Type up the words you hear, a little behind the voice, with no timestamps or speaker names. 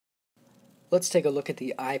Let's take a look at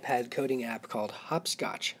the iPad coding app called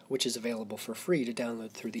Hopscotch, which is available for free to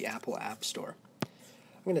download through the Apple App Store.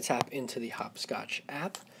 I'm going to tap into the Hopscotch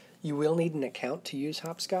app. You will need an account to use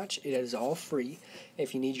Hopscotch. It is all free.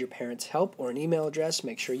 If you need your parents' help or an email address,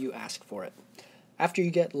 make sure you ask for it. After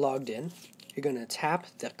you get logged in, you're going to tap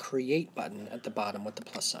the Create button at the bottom with the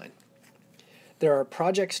plus sign. There are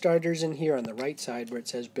project starters in here on the right side where it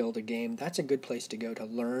says Build a Game. That's a good place to go to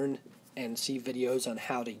learn and see videos on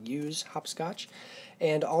how to use Hopscotch.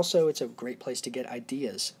 And also it's a great place to get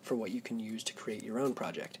ideas for what you can use to create your own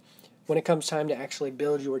project. When it comes time to actually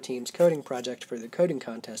build your team's coding project for the coding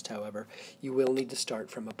contest, however, you will need to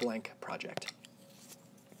start from a blank project.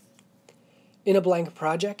 In a blank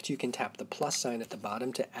project, you can tap the plus sign at the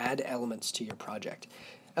bottom to add elements to your project.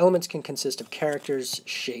 Elements can consist of characters,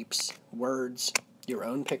 shapes, words, your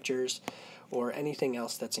own pictures, or anything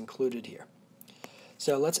else that's included here.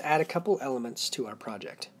 So let's add a couple elements to our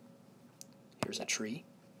project. Here's a tree.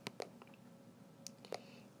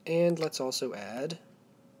 And let's also add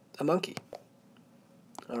a monkey.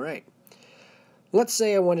 Alright. Let's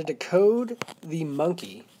say I wanted to code the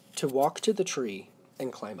monkey to walk to the tree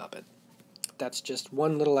and climb up it. That's just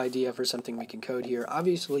one little idea for something we can code here.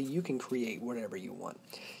 Obviously, you can create whatever you want.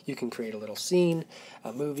 You can create a little scene,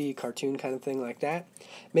 a movie, cartoon kind of thing like that.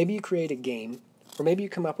 Maybe you create a game, or maybe you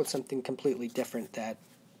come up with something completely different that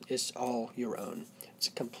is all your own. It's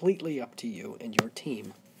completely up to you and your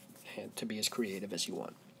team to be as creative as you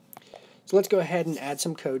want. So let's go ahead and add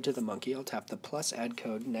some code to the monkey. I'll tap the plus add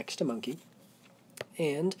code next to monkey.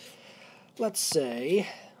 And let's say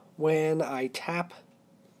when I tap,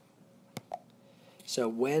 so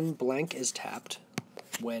when blank is tapped,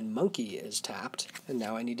 when monkey is tapped, and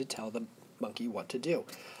now I need to tell the monkey what to do.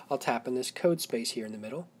 I'll tap in this code space here in the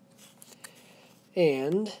middle.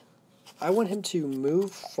 And I want him to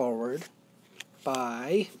move forward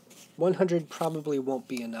by 100 probably won't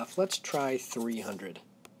be enough. Let's try 300.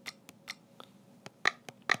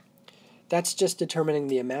 That's just determining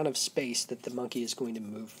the amount of space that the monkey is going to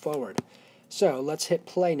move forward. So let's hit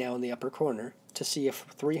play now in the upper corner to see if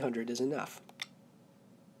 300 is enough.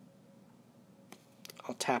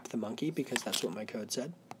 I'll tap the monkey because that's what my code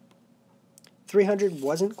said. 300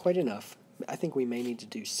 wasn't quite enough. I think we may need to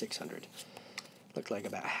do 600. Looked like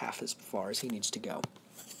about half as far as he needs to go.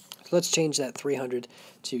 So let's change that 300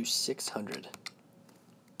 to 600.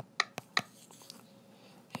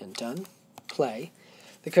 And done. Play.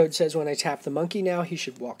 The code says when I tap the monkey now, he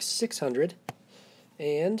should walk 600.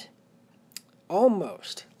 And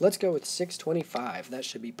almost. Let's go with 625. That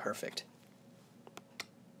should be perfect.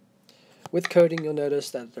 With coding, you'll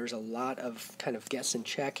notice that there's a lot of kind of guess and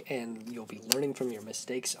check, and you'll be learning from your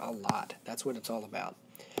mistakes a lot. That's what it's all about.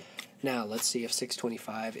 Now, let's see if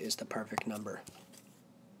 625 is the perfect number.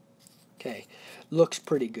 Okay, looks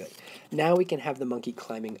pretty good. Now we can have the monkey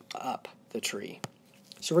climbing up the tree.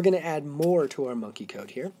 So we're going to add more to our monkey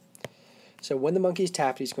code here. So when the monkey's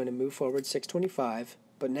tapped, he's going to move forward 625,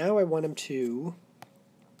 but now I want him to,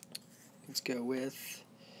 let's go with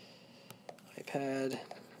iPad,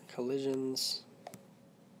 collisions.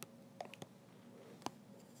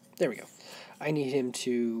 There we go. I need him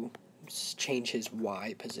to change his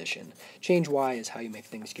Y position. Change Y is how you make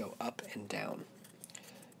things go up and down.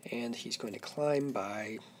 And he's going to climb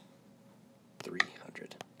by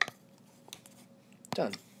 300.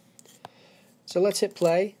 Done. So let's hit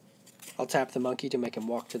play. I'll tap the monkey to make him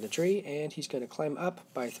walk to the tree, and he's going to climb up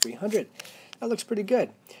by 300. That looks pretty good.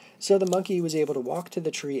 So the monkey was able to walk to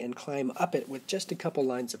the tree and climb up it with just a couple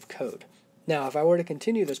lines of code. Now, if I were to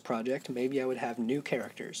continue this project, maybe I would have new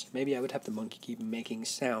characters. Maybe I would have the monkey keep making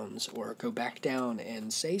sounds or go back down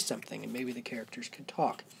and say something, and maybe the characters could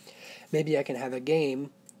talk. Maybe I can have a game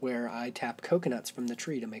where I tap coconuts from the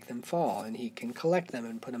tree to make them fall, and he can collect them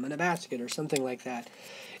and put them in a basket or something like that.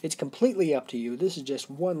 It's completely up to you. This is just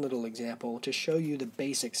one little example to show you the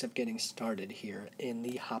basics of getting started here in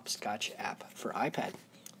the Hopscotch app for iPad.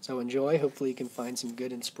 So enjoy. Hopefully you can find some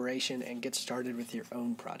good inspiration and get started with your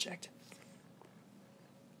own project.